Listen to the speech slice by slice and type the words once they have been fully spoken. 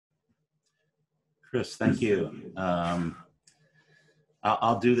Chris, thank you.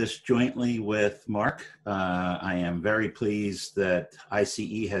 I'll do this jointly with Mark. I am very pleased that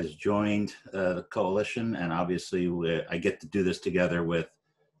ICE has joined the coalition, and obviously I get to do this together with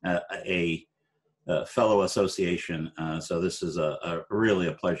a fellow association. So this is really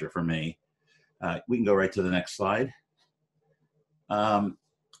a pleasure for me. We can go right to the next slide.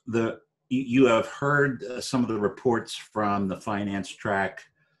 You have heard some of the reports from the finance track,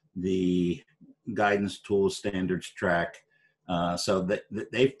 the guidance tools standards track. So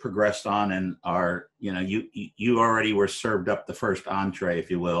they've progressed on and are, you already were served up the first entree,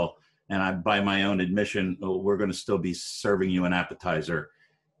 if you will. And by my own admission, we're going to still be serving you an appetizer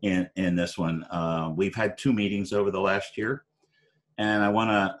in this one. We've had 2 meetings over the last year. And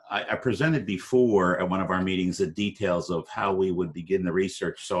I presented before at one of our meetings the details of how we would begin the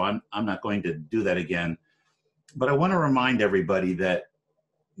research. So I'm not going to do that again. But I want to remind everybody that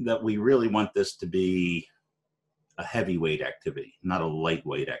we really want this to be a heavyweight activity, not a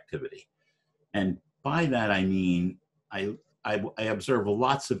lightweight activity. And by that, I mean, I observe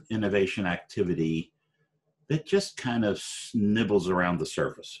lots of innovation activity that just kind of nibbles around the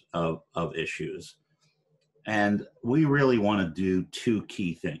surface of issues. And we really want to do 2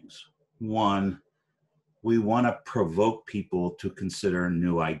 key things. One, we want to provoke people to consider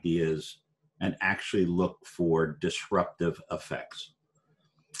new ideas and actually look for disruptive effects.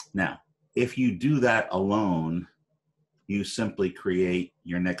 Now, if you do that alone, you simply create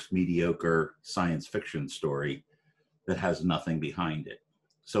your next mediocre science fiction story that has nothing behind it.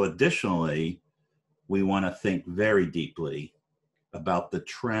 So additionally, we want to think very deeply about the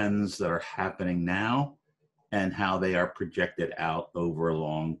trends that are happening now and how they are projected out over a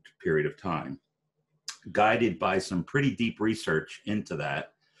long period of time, guided by some pretty deep research into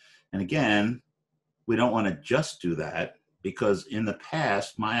that. And again, we don't want to just do that, because in the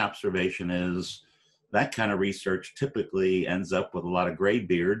past, my observation is that kind of research typically ends up with a lot of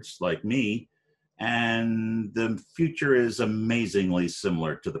graybeards like me, and the future is amazingly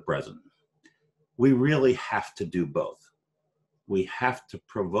similar to the present. We really have to do both. We have to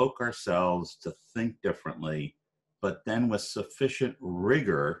provoke ourselves to think differently, but then with sufficient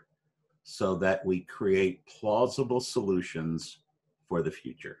rigor so that we create plausible solutions for the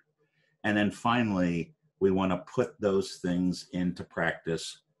future. And then finally, we want to put those things into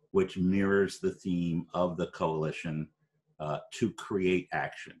practice, which mirrors the theme of the coalition, to create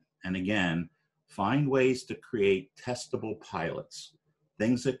action. And again, find ways to create testable pilots,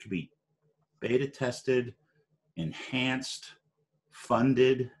 things that could be beta tested, enhanced,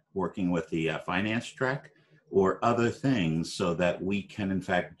 funded, working with the finance track, or other things, so that we can in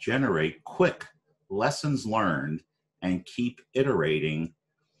fact generate quick lessons learned and keep iterating,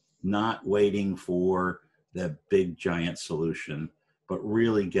 not waiting for the big giant solution, but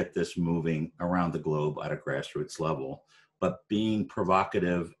really get this moving around the globe at a grassroots level, but being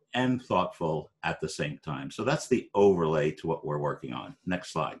provocative and thoughtful at the same time. So that's the overlay to what we're working on.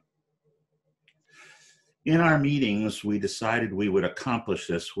 Next slide. In our meetings, we decided we would accomplish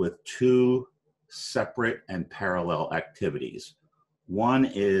this with 2 separate and parallel activities. One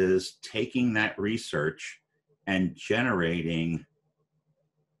is taking that research and generating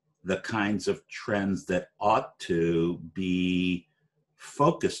the kinds of trends that ought to be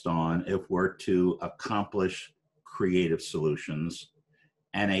focused on if we're to accomplish creative solutions,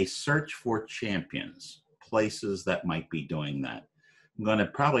 and a search for champions, places that might be doing that. I'm going to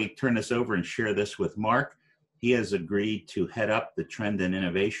probably turn this over and share this with Mark. He has agreed to head up the trend and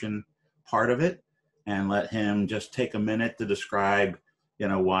innovation part of it, and let him just take a minute to describe,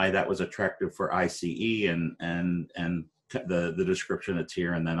 why that was attractive for ICE and the description that's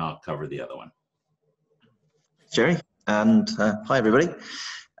here, and then I'll cover the other one. Jerry, and hi everybody.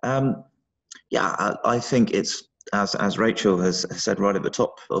 Yeah, I think it's, as Rachel has said right at the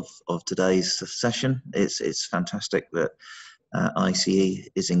top of today's session, it's fantastic that ICE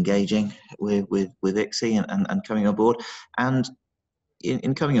is engaging with ICSI and coming on board. And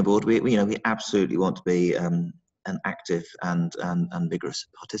in coming on board, we absolutely want to be an active and vigorous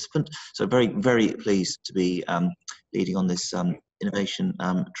participant. So very, very pleased to be leading on this innovation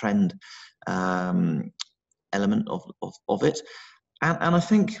trend element of it. And I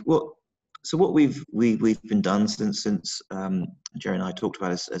think what we've been done since Jerry and I talked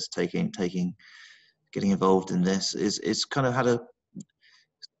about as getting involved in this is kind of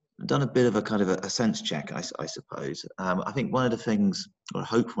done a bit of a kind of a sense check, I suppose. I think one of the things, or I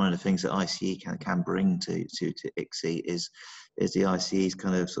hope one of the things that ICE can bring to ICSI is the ICE's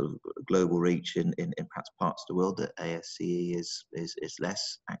kind of sort of global reach in perhaps parts of the world that ASCE is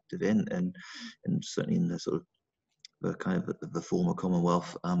less active in, and certainly in the sort of the kind of the former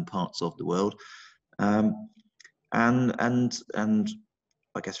Commonwealth parts of the world. And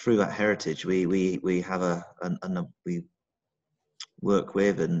I guess through that heritage, we have we work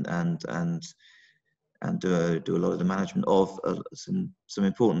with and do a lot of the management of some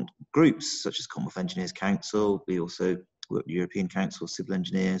important groups such as Commonwealth Engineers Council. We also work with the European Council of Civil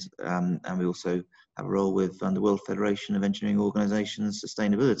Engineers, and we also have a role with the World Federation of Engineering Organisations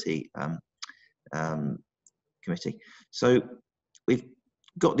Sustainability Committee. So we've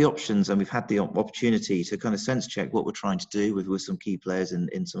got the options, and we've had the opportunity to kind of sense check what we're trying to do with some key players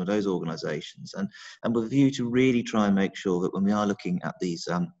in some of those organisations, and with a view to really try and make sure that when we are looking at these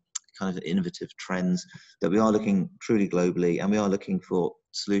kind of innovative trends, that we are looking truly globally, and we are looking for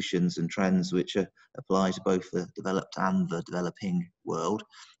solutions and trends which apply to both the developed and the developing world.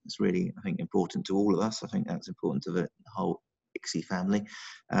 It's really, I think, important to all of us. I think that's important to the whole ICSI family.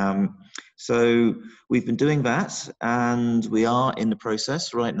 So we've been doing that, and we are in the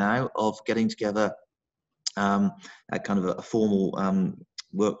process right now of getting together a kind of a formal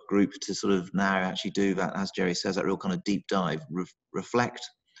work group to sort of now actually do that, as Jerry says, that real kind of deep dive, reflect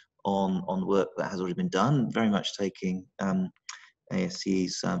on work that has already been done, very much taking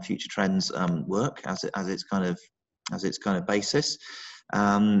ASCE's future trends work as its kind of basis,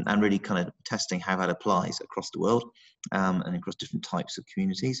 and really kind of testing how that applies across the world and across different types of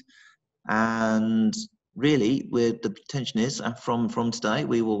communities. And really, the intention is, from today,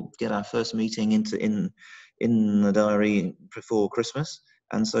 we will get our first meeting in the diary before Christmas.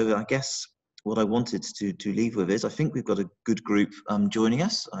 And so I guess what I wanted to leave with is, I think we've got a good group joining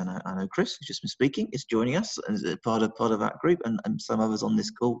us. I know Chris, who's just been speaking, is joining us as part of that group, and some others on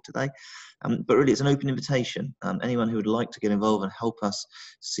this call today. But really, it's an open invitation. Anyone who would like to get involved and help us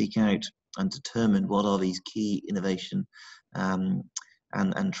seek out and determine what are these key innovation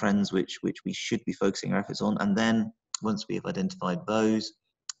and trends which we should be focusing our efforts on. And then once we have identified those,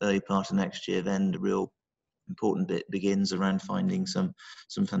 early part of next year, then the real important bit begins around finding some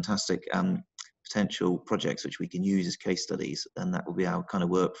fantastic potential projects which we can use as case studies, and that will be our kind of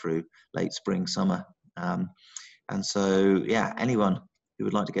work through late spring, summer. And so, yeah, anyone who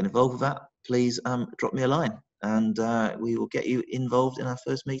would like to get involved with that, please drop me a line, and we will get you involved in our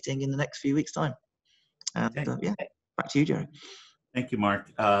first meeting in the next few weeks' time. And yeah, back to you, Jerry. Thank you,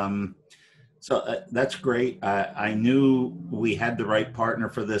 Mark. So that's great. I knew we had the right partner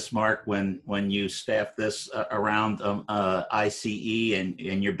for this, Mark, when you staffed this around ICE and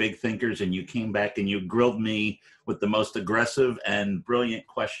your big thinkers, and you came back and you grilled me with the most aggressive and brilliant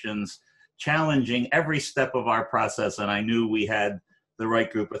questions, challenging every step of our process. And I knew we had the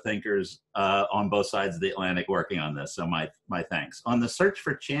right group of thinkers on both sides of the Atlantic working on this. So my thanks. On the search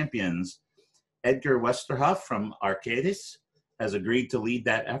for champions, Edgar Westerhoff from Arcadis has agreed to lead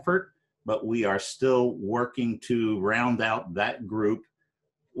that effort, but we are still working to round out that group.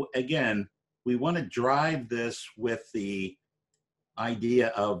 Again, we want to drive this with the idea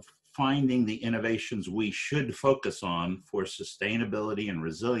of finding the innovations we should focus on for sustainability and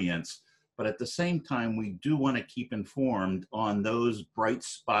resilience, but at the same time, we do want to keep informed on those bright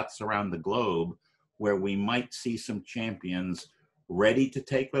spots around the globe where we might see some champions ready to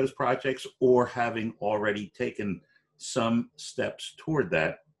take those projects or having already taken some steps toward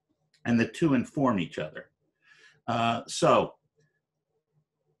that, and the two inform each other. So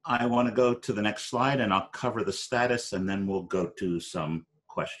I want to go to the next slide, and I'll cover the status, and then we'll go to some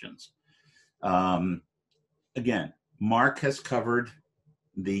questions. Again, Mark has covered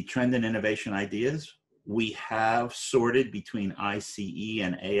the trend and innovation ideas. We have sorted between ICE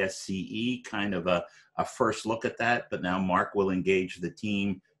and ASCE, kind of a first look at that, but now Mark will engage the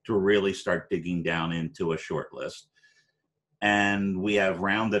team to really start digging down into a short list. And we have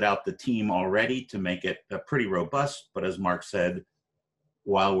rounded out the team already to make it pretty robust. But as Mark said,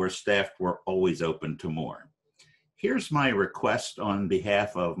 while we're staffed, we're always open to more. Here's my request on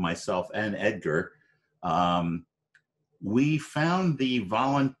behalf of myself and Edgar. We found the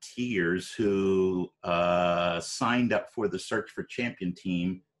volunteers who signed up for the Search for Champion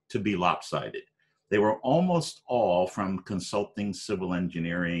team to be lopsided. They were almost all from consulting, civil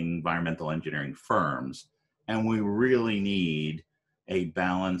engineering, environmental engineering firms. And we really need a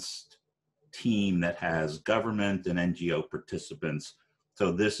balanced team that has government and NGO participants.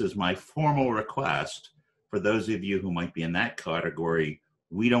 So this is my formal request for those of you who might be in that category.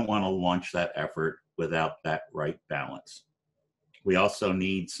 We don't want to launch that effort without that right balance. We also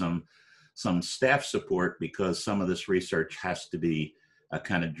need some staff support, because some of this research has to be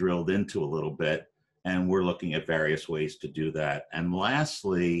kind of drilled into a little bit, and we're looking at various ways to do that. And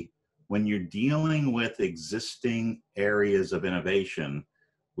lastly, when you're dealing with existing areas of innovation,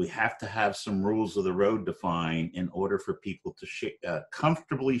 we have to have some rules of the road defined in order for people to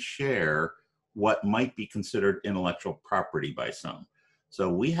comfortably share what might be considered intellectual property by some. So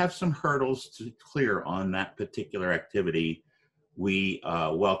we have some hurdles to clear on that particular activity. We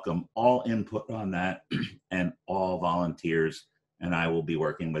welcome all input on that and all volunteers, and I will be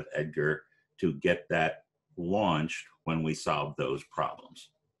working with Edgar to get that launched when we solve those problems.